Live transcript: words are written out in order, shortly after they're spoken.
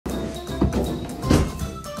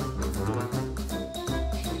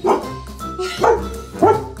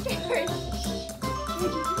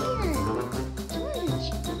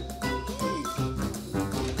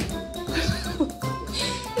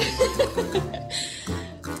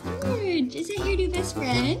best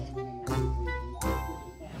friend.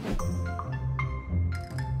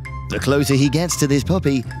 The closer he gets to this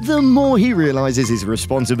puppy, the more he realizes his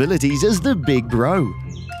responsibilities as the big bro.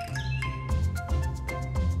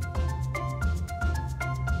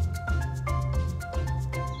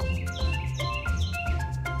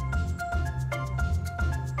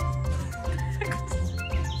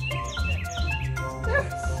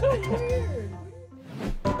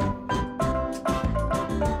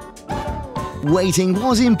 Waiting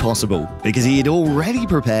was impossible because he had already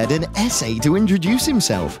prepared an essay to introduce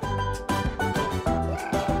himself.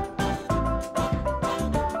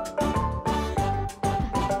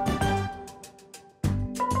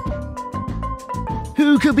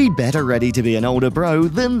 Who could be better ready to be an older bro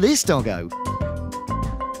than this doggo?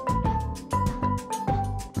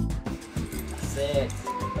 Sit.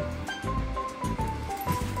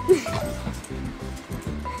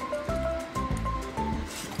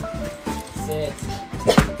 Sit.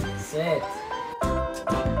 Sit.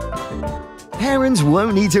 Parents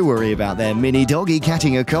won't need to worry about their mini doggy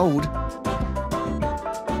catching a cold.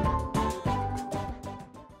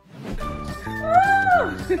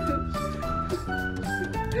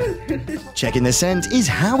 Checking the scent is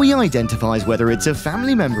how he identifies whether it's a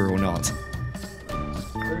family member or not.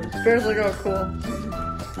 Bear's like, oh, cool.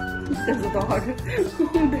 There's a dog.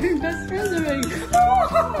 They're best friends with me.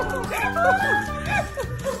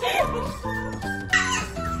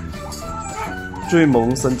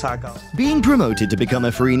 Being promoted to become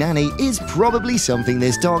a free nanny is probably something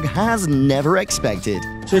this dog has never expected.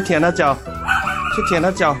 去舔它脚，去舔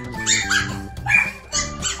它脚。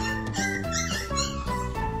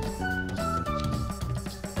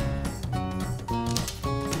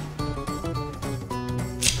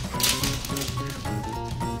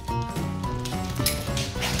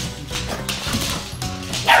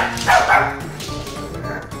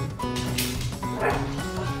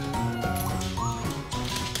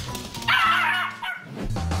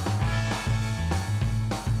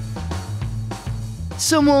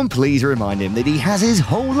 Someone please remind him that he has his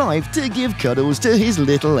whole life to give cuddles to his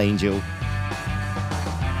little angel.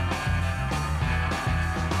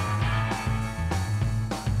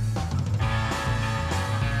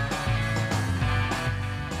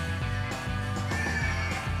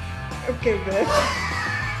 Okay, babe.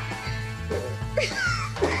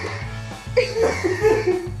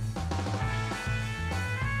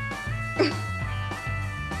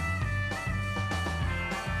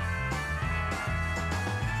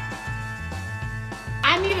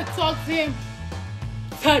 I need to talk to him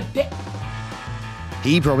today.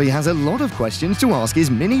 He probably has a lot of questions to ask his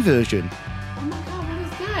mini version. Oh my God, what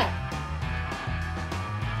is that?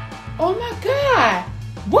 Oh my God,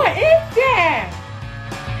 what is that?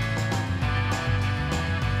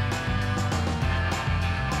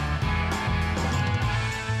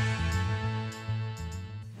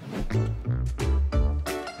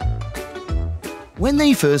 When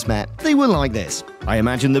they first met, they were like this. I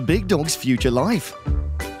imagine the big dog's future life.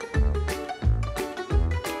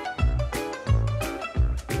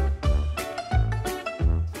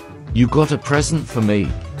 You got a present for me.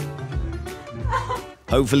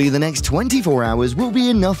 Hopefully the next 24 hours will be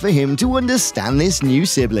enough for him to understand this new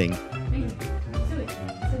sibling.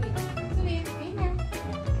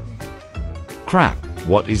 Crap,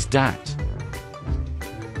 what is that?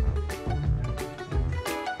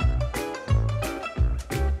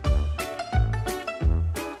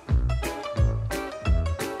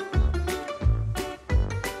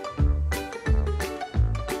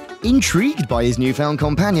 Intrigued by his newfound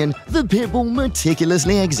companion, the pit bull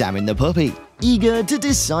meticulously examined the puppy, eager to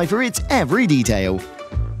decipher its every detail.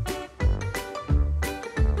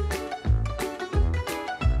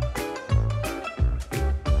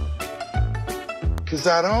 Cause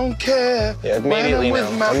I don't care. Yeah, immediately when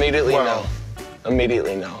I'm no. with my- Immediately Wow. no.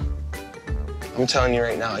 Immediately no. I'm telling you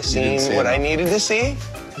right now, I seen what I needed to see.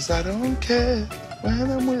 Cause I don't care when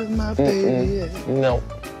I'm with my baby. Yeah. No.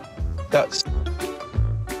 That's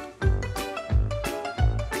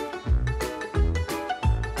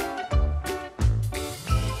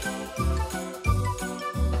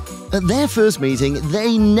At their first meeting,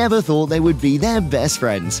 they never thought they would be their best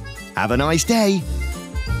friends. Have a nice day.